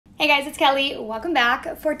Hey guys, it's Kelly. Welcome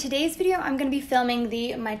back. For today's video, I'm going to be filming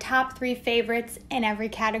my top 3 favorites in every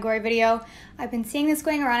category video. I've been seeing this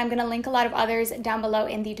going around. I'm going to link a lot of others down below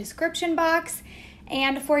in the description box.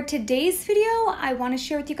 And for today's video, I want to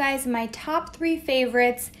share with you guys my top 3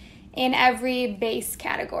 favorites in every base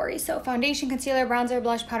category. So foundation, concealer, bronzer,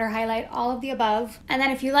 blush, powder, highlight, all of the above. And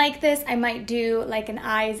then if you like this, I might do like an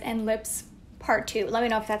eyes and lips part 2. Let me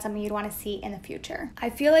know if that's something you'd want to see in the future.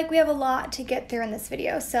 I feel like we have a lot to get through in this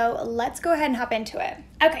video, so let's go ahead and hop into it.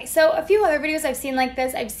 Okay, so a few other videos I've seen like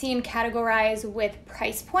this, I've seen categorize with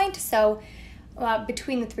price point. So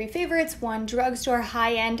between the 3 favorites, 1 drugstore,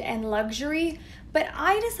 high-end, and luxury. But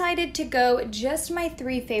I decided to go just my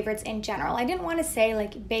 3 favorites in general. I didn't want to say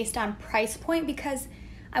like based on price point because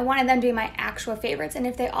I wanted them to be my actual favorites. And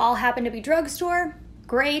if they all happen to be drugstore,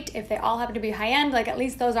 great. If they all happen to be high-end, like at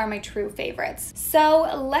least those are my true favorites. So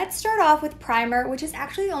let's start off with primer, which is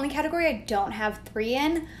actually the only category I don't have 3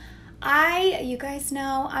 in. You guys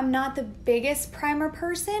know I'm not the biggest primer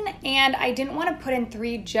person, and I didn't want to put in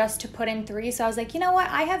 3 just to put in 3. So I was like, you know what?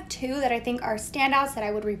 I have 2 that I think are standouts that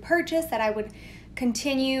I would repurchase, that I would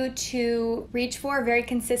continue to reach for very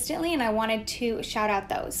consistently, and I wanted to shout out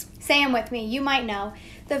those. Say them with me, you might know.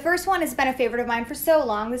 The first one has been a favorite of mine for so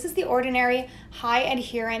long. This is the Ordinary High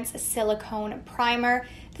Adherence Silicone Primer.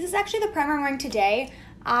 This is actually the primer I'm wearing today.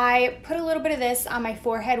 I put a little bit of this on my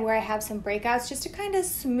forehead where I have some breakouts just to kind of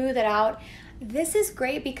smooth it out. This is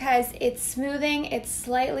great because it's smoothing, it's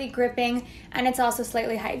slightly gripping, and it's also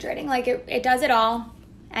slightly hydrating. Like it does it all.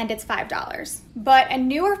 And it's $5. But a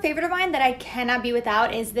newer favorite of mine that I cannot be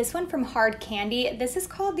without is this one from Hard Candy. This is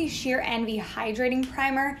called the Sheer Envy Hydrating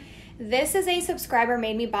Primer. This is a subscriber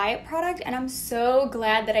made me buy it product, and I'm so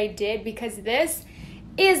glad that I did because this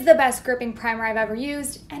is the best gripping primer I've ever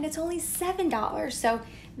used, and it's only $7. So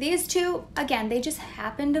these 2, again, they just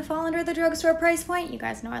happen to fall under the drugstore price point. You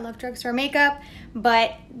guys know I love drugstore makeup,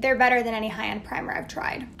 but they're better than any high-end primer I've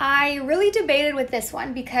tried. I really debated with this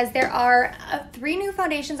one because there are 3 new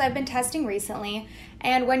foundations I've been testing recently,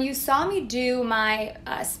 and when you saw me do my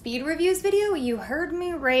speed reviews video, you heard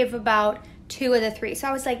me rave about 2 of the 3. So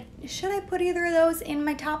I was like, should I put either of those in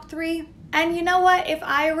my top 3? And you know what? If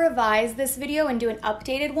I revise this video and do an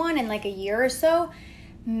updated one in like a year or so,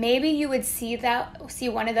 maybe you would see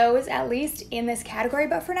one of those at least in this category.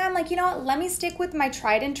 But for now, I'm like, you know what? Let me stick with my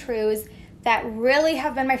tried and trues that really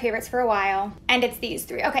have been my favorites for a while. And it's these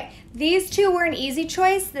 3. Okay, these 2 were an easy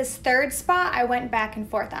choice. This 3rd spot I went back and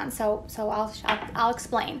forth on. So I'll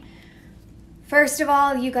explain. First of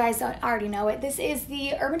all, you guys already know it. This is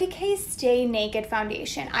the Urban Decay Stay Naked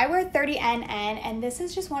Foundation. I wear 30NN, and this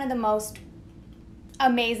is just one of the most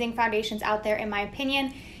amazing foundations out there in my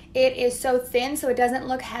opinion. It is so thin, so it doesn't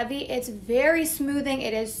look heavy. It's very smoothing.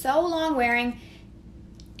 It is so long wearing.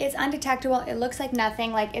 It's undetectable. It looks like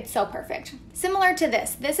nothing. Like, it's so perfect. Similar to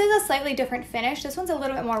this. This is a slightly different finish. This one's a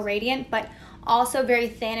little bit more radiant, but also very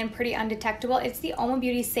thin and pretty undetectable. It's the Oma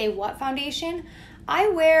Beauty Say What foundation. I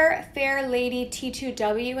wear Fair Lady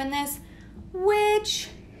T2W in this, which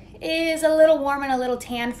is a little warm and a little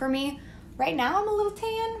tan for me. Right now, I'm a little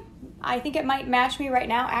tan. I think it might match me right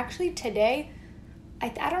now. Actually, today, I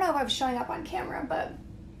don't know if I was showing up on camera, but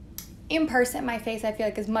in person, my face, I feel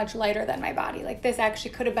like, is much lighter than my body. Like, this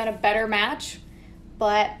actually could have been a better match,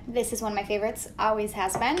 but this is one of my favorites, always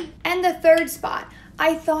has been. And the 3rd spot,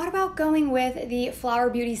 I thought about going with the Flower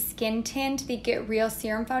Beauty Skin Tint, the Get Real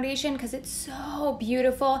Serum Foundation, because it's so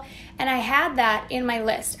beautiful, and I had that in my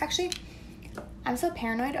list. Actually, I'm so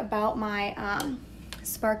paranoid about my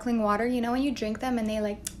sparkling water. You know when you drink them and they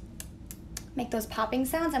like make those popping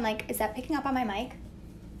sounds? I'm like, is that picking up on my mic?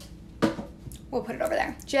 We'll put it over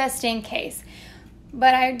there, just in case.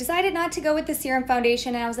 But I decided not to go with the serum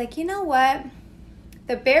foundation, and I was like, you know what?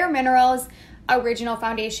 The Bare Minerals Original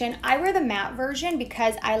Foundation. I wear the matte version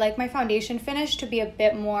because I like my foundation finish to be a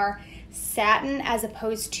bit more satin as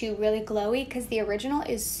opposed to really glowy, because the original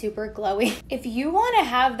is super glowy. If you want to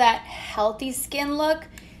have that healthy skin look,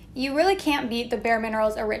 you really can't beat the Bare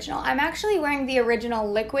Minerals Original. I'm actually wearing the original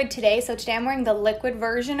liquid today, so today I'm wearing the liquid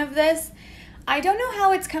version of this. I don't know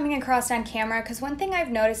how it's coming across on camera, because one thing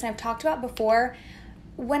I've noticed, and I've talked about before,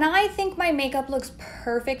 when I think my makeup looks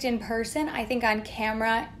perfect in person, I think on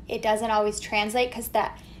camera it doesn't always translate because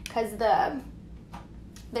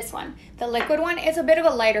this one, the liquid one, is a bit of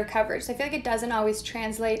a lighter coverage. So I feel like it doesn't always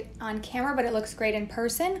translate on camera, but it looks great in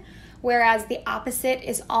person. Whereas the opposite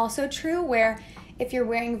is also true, where if you're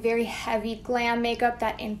wearing very heavy glam makeup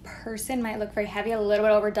that in person might look very heavy, a little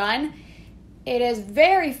bit overdone, it is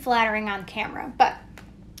very flattering on camera. But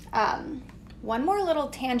one more little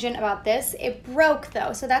tangent about this. It broke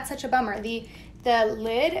though, so that's such a bummer. The the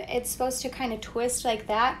lid, it's supposed to kind of twist like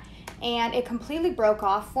that, and it completely broke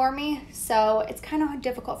off for me, so it's kind of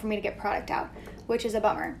difficult for me to get product out, which is a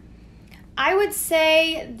bummer. I would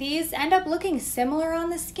say these end up looking similar on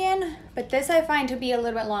the skin, but this I find to be a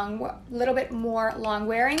little bit more long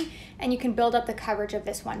wearing, and you can build up the coverage of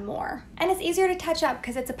this one more. And it's easier to touch up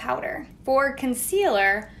because it's a powder. For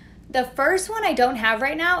concealer, the first one I don't have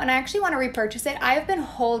right now, and I actually want to repurchase it. I've been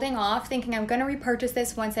holding off thinking I'm going to repurchase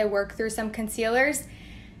this once I work through some concealers,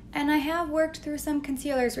 and I have worked through some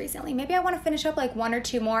concealers recently. Maybe I want to finish up like 1 or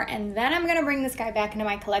 2 more, and then I'm going to bring this guy back into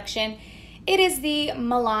my collection. It is the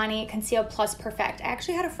Milani Conceal Plus Perfect. I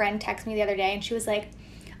actually had a friend text me the other day and she was like,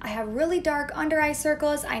 I have really dark under eye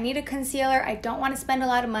circles. I need a concealer. I don't want to spend a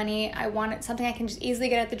lot of money. I want something I can just easily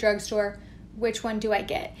get at the drugstore. Which one do I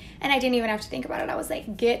get? And I didn't even have to think about it. I was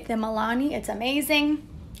like, get the Milani. It's amazing.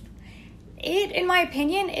 It, in my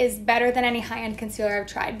opinion, is better than any high-end concealer I've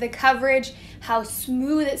tried. The coverage, how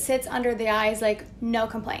smooth it sits under the eyes, like no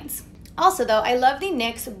complaints. Also though, I love the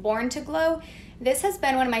NYX Born to Glow. This has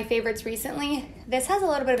been one of my favorites recently. This has a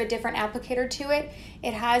little bit of a different applicator to it.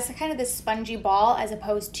 It has kind of this spongy ball as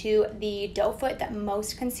opposed to the doe foot that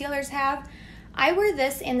most concealers have. I wear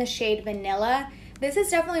this in the shade Vanilla. This is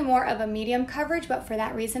definitely more of a medium coverage, but for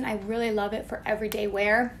that reason, I really love it for everyday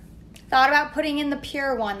wear. Thought about putting in the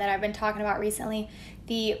Pure one that I've been talking about recently,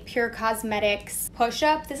 the Pure Cosmetics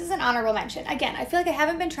Push-Up. This is an honorable mention. Again, I feel like I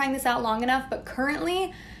haven't been trying this out long enough, but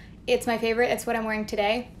currently it's my favorite. It's what I'm wearing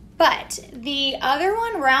today. But the other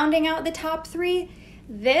one, rounding out the top 3,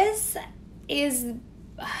 this is,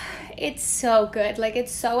 it's so good. Like,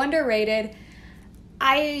 it's so underrated.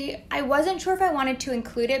 I wasn't sure if I wanted to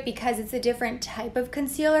include it because it's a different type of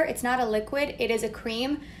concealer. It's not a liquid, it is a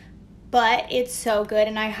cream, but it's so good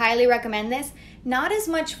and I highly recommend this. Not as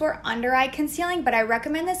much for under eye concealing, but I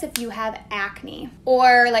recommend this if you have acne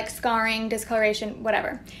or like scarring, discoloration,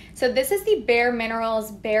 whatever. So this is the Bare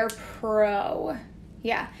Minerals Bare Pro.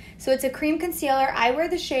 Yeah, so it's a cream concealer. I wear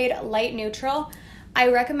the shade Light Neutral. I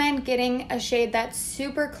recommend getting a shade that's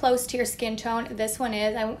super close to your skin tone. This one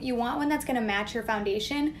is. You want one that's gonna match your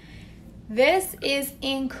foundation. This is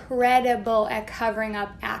incredible at covering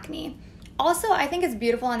up acne. Also, I think it's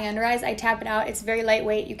beautiful on the under eyes. I tap it out. It's very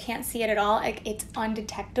lightweight. You can't see it at all. Like, it's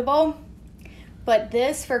undetectable. But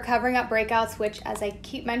this for covering up breakouts, which as I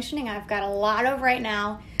keep mentioning, I've got a lot of right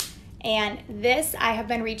now. And this I have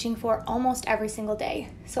been reaching for almost every single day.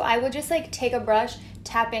 So I would just like take a brush,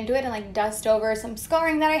 tap into it, and like dust over some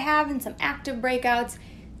scarring that I have and some active breakouts.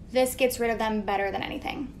 This gets rid of them better than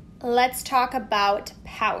anything. Let's talk about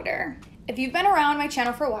powder. If you've been around my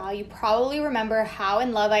channel for a while, you probably remember how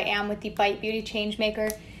in love I am with the Bite Beauty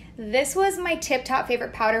Changemaker. This was my tip-top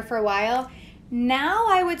favorite powder for a while. Now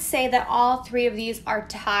I would say that all 3 of these are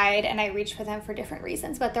tied and I reach for them for different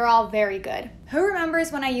reasons, but they're all very good. Who remembers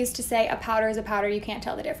when I used to say a powder is a powder, you can't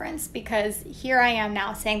tell the difference? Because here I am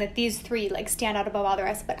now saying that these 3 like stand out above all the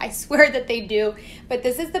rest, but I swear that they do. But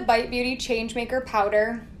this is the Bite Beauty Changemaker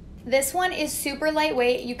powder. This one is super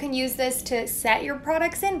lightweight. You can use this to set your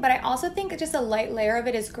products in, but I also think just a light layer of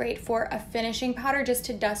it is great for a finishing powder just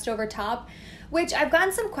to dust over top, which I've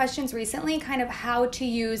gotten some questions recently, kind of how to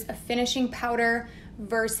use a finishing powder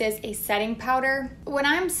versus a setting powder. When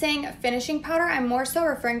I'm saying a finishing powder, I'm more so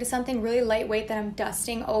referring to something really lightweight that I'm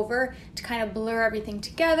dusting over to kind of blur everything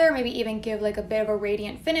together, maybe even give like a bit of a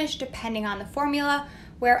radiant finish depending on the formula.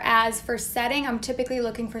 Whereas for setting, I'm typically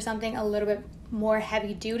looking for something a little bit more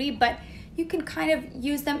heavy duty, but you can kind of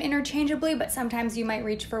use them interchangeably, but sometimes you might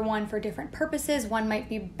reach for one for different purposes. One might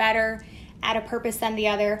be better at a purpose than the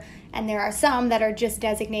other, and there are some that are just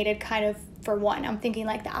designated kind of for one. I'm thinking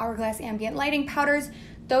like the Hourglass Ambient Lighting powders.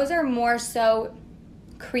 Those are more so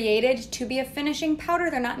created to be a finishing powder.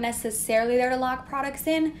 They're not necessarily there to lock products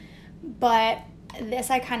in, but this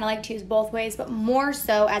I kind of like to use both ways, but more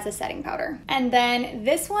so as a setting powder. And then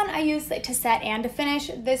this one I use to set and to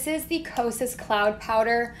finish. This is the Kosas Cloud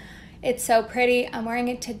Powder. It's so pretty. I'm wearing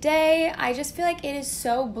it today. I just feel like it is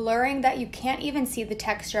so blurring that you can't even see the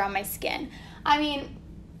texture on my skin. I mean,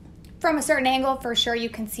 from a certain angle, for sure you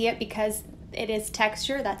can see it because it is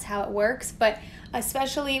texture. That's how it works. But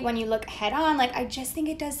especially when you look head on, like I just think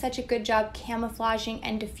it does such a good job camouflaging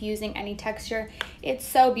and diffusing any texture. It's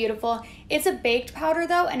so beautiful. It's a baked powder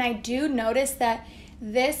though, and I do notice that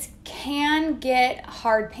this can get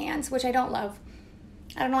hard pans, which I don't love.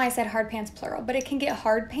 I don't know why I said hard pans plural, but it can get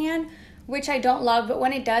hard pan, which I don't love, but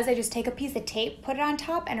when it does, I just take a piece of tape, put it on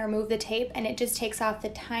top, and remove the tape, and it just takes off the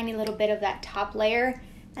tiny little bit of that top layer,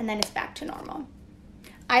 and then it's back to normal.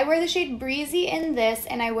 I wear the shade Breezy in this,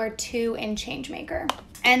 and I wear 2 in Changemaker.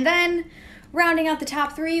 And then, rounding out the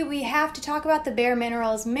top 3, we have to talk about the Bare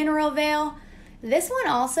Minerals Mineral Veil. This one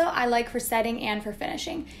also I like for setting and for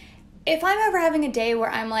finishing. If I'm ever having a day where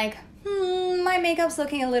I'm like, my makeup's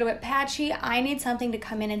looking a little bit patchy, I need something to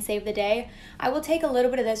come in and save the day, I will take a little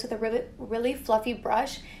bit of this with a really fluffy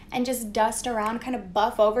brush and just dust around, kind of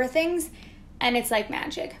buff over things, and it's like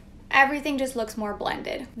magic. Everything just looks more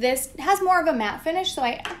blended. This has more of a matte finish, so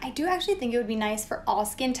I do actually think it would be nice for all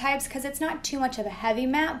skin types because it's not too much of a heavy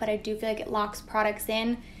matte, but I do feel like it locks products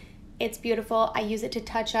in. It's beautiful. I use it to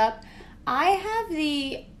touch up. I have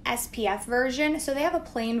the SPF version, so they have a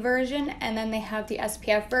plain version and then they have the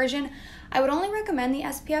SPF version. I would only recommend the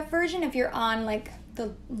SPF version if you're on like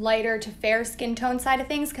the lighter to fair skin tone side of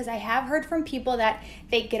things, because I have heard from people that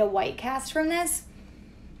they get a white cast from this.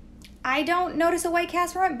 I don't notice a white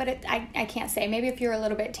cast from it, but I can't say. Maybe if you're a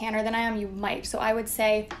little bit tanner than I am, you might. So I would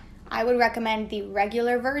say I would recommend the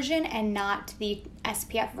regular version and not the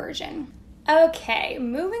SPF version. Okay,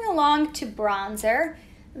 moving along to bronzer.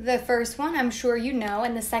 The first one I'm sure you know,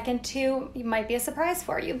 and the second two might be a surprise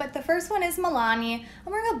for you, but the first one is Milani.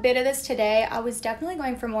 I'm wearing a bit of this today. I was definitely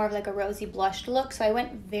going for more of like a rosy blushed look, so I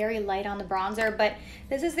went very light on the bronzer, but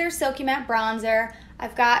this is their Silky Matte Bronzer.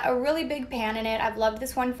 I've got a really big pan in it. I've loved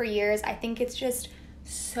this one for years. I think it's just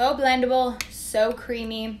so blendable, so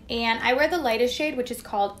creamy, and I wear the lightest shade, which is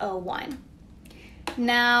called 01.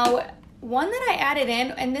 Now, one that I added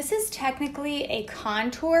in, and this is technically a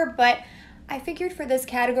contour, but I figured for this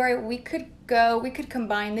category we could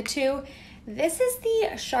combine the two. This is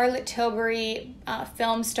the Charlotte Tilbury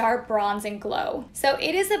Film Star Bronze and Glow. So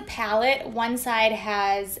it is a palette. One side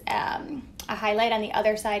has a highlight, on the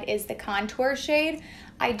other side is the contour shade.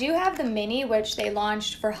 I do have the mini, which they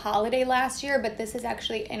launched for holiday last year, but this is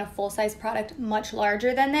actually in a full-size product much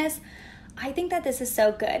larger than this. I think that this is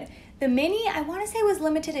so good. The mini, I want to say was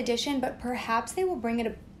limited edition, but perhaps they will bring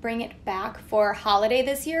it back for holiday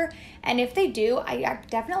this year. And if they do, I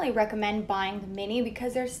definitely recommend buying the mini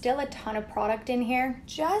because there's still a ton of product in here.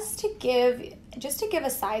 Just to give a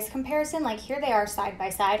size comparison, like here they are side by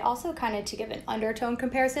side. Also kind of to give an undertone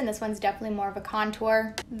comparison, this one's definitely more of a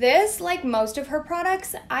contour. This, like most of her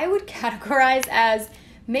products, I would categorize as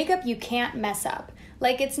makeup you can't mess up.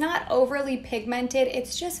 Like, it's not overly pigmented,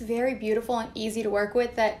 it's just very beautiful and easy to work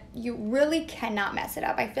with that you really cannot mess it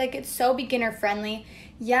up. I feel like it's so beginner friendly.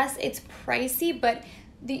 Yes, it's pricey, but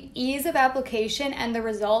the ease of application and the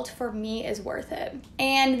result for me is worth it.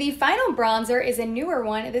 And the final bronzer is a newer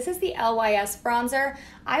one. This is the LYS bronzer.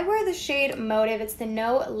 I wear the shade Motive. It's the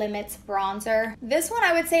No Limits bronzer. This one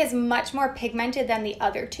I would say is much more pigmented than the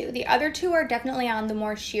other two. The other two are definitely on the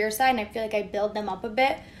more sheer side, and I feel like I build them up a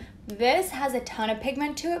bit. This has a ton of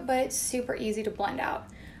pigment to it, but it's super easy to blend out.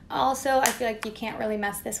 Also, I feel like you can't really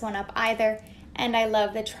mess this one up either. And I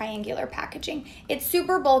love the triangular packaging. It's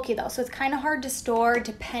super bulky though, so it's kind of hard to store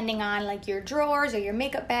depending on like your drawers or your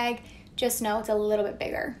makeup bag. Just know it's a little bit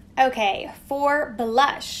bigger. Okay, for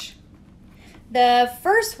blush. The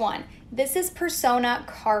first one, this is Persona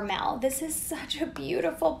Caramel. This is such a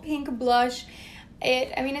beautiful pink blush.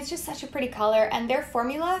 It's just such a pretty color, and their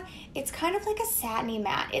formula, it's kind of like a satiny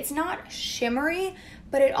matte. It's not shimmery,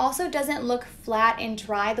 but it also doesn't look flat and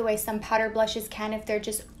dry the way some powder blushes can if they're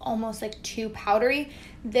just almost like too powdery.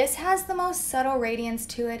 This has the most subtle radiance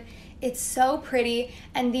to it. It's so pretty,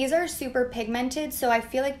 and these are super pigmented, so I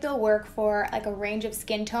feel like they'll work for like a range of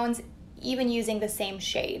skin tones, even using the same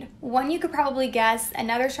shade. One you could probably guess,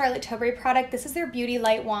 another Charlotte Tilbury product. This is their Beauty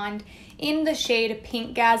Light Wand in the shade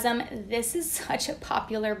Pinkgasm. This is such a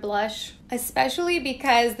popular blush, especially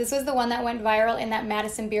because this was the one that went viral in that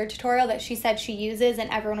Madison Beer tutorial that she said she uses,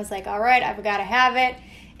 and everyone was like, all right, I've got to have it.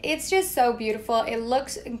 It's just so beautiful. It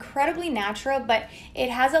looks incredibly natural, but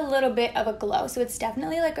it has a little bit of a glow. So it's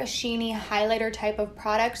definitely like a sheeny highlighter type of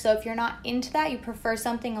product. So if you're not into that, you prefer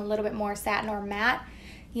something a little bit more satin or matte,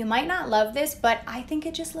 you might not love this, but I think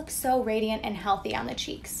it just looks so radiant and healthy on the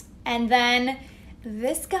cheeks. And then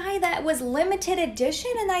this guy that was limited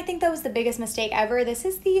edition, and I think that was the biggest mistake ever. This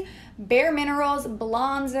is the Bare Minerals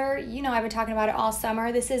Blonzer. You know, I've been talking about it all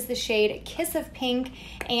summer. This is the shade Kiss of Pink,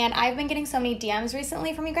 and I've been getting so many DMs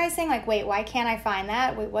recently from you guys saying like, wait, why can't I find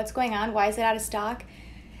that? Wait, what's going on? Why is it out of stock?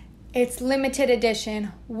 It's limited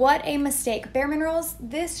edition. What a mistake. Bare Minerals,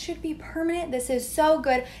 this should be permanent. This is so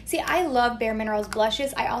good. See, I love Bare Minerals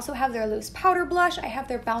blushes. I also have their loose powder blush. I have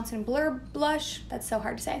their Bounce and Blur blush. That's so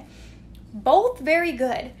hard to say. Both very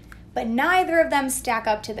good, but neither of them stack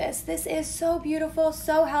up to this. This is so beautiful,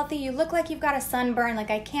 so healthy. You look like you've got a sunburn. Like,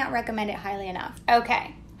 I can't recommend it highly enough.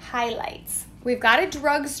 Okay, highlights. We've got a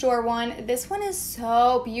drugstore one. This one is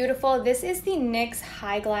so beautiful. This is the NYX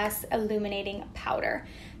High Glass Illuminating Powder.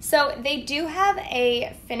 So they do have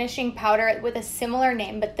a finishing powder with a similar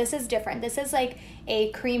name, but this is different. This is like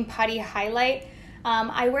a cream putty highlight.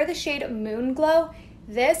 I wear the shade Moon Glow.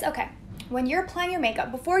 Okay, when you're applying your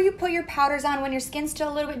makeup, before you put your powders on, when your skin's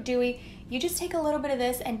still a little bit dewy, you just take a little bit of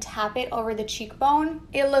this and tap it over the cheekbone.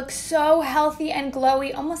 It looks so healthy and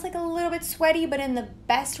glowy, almost like a little bit sweaty, but in the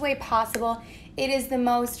best way possible. It is the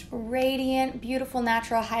most radiant, beautiful,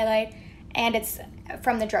 natural highlight, and it's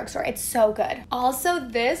from the drugstore. It's so good. Also,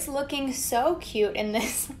 this looking so cute in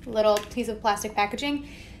this little piece of plastic packaging.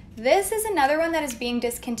 This is another one that is being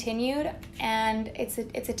discontinued, and it's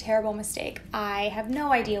a terrible mistake. I have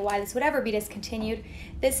no idea why this would ever be discontinued.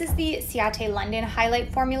 This is the Ciate London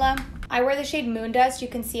highlight formula. I wear the shade Moon Dust. You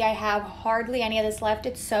can see I have hardly any of this left.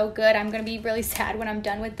 It's so good. I'm gonna be really sad when I'm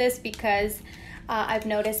done with this because I've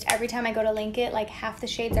noticed every time I go to link it, like half the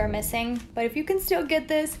shades are missing. But if you can still get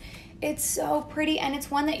this, it's so pretty, and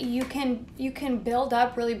it's one that you can build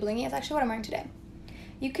up really blingy. It's actually what I'm wearing today.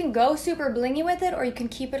 You can go super blingy with it, or you can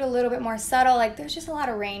keep it a little bit more subtle. Like, there's just a lot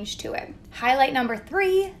of range to it. Highlight number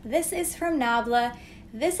 3, this is from Nabla.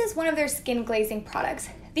 This is one of their skin glazing products.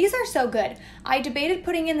 These are so good. I debated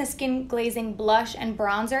putting in the skin glazing blush and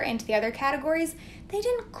bronzer into the other categories. They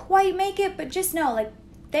didn't quite make it, but just know, like,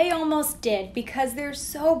 they almost did because they're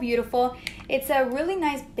so beautiful. It's a really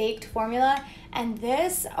nice baked formula, and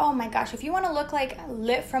this, oh my gosh, if you want to look like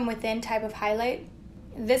lit from within type of highlight,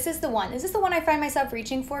 this is the one. This is the one I find myself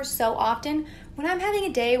reaching for so often when I'm having a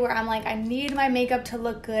day where I'm like, I need my makeup to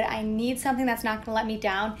look good. I need something that's not gonna let me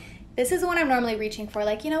down. This is the one I'm normally reaching for.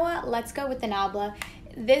 Like, you know what? Let's go with the Nabla.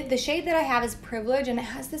 The shade that I have is Privilege, and it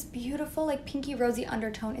has this beautiful like pinky rosy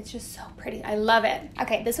undertone. It's just so pretty. I love it.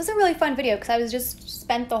 Okay, this was a really fun video because I was just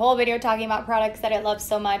spent the whole video talking about products that I love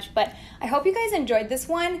so much, but I hope you guys enjoyed this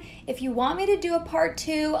one. If you want me to do a part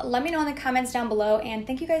 2, let me know in the comments down below, and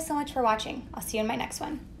thank you guys so much for watching. I'll see you in my next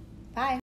one. Bye.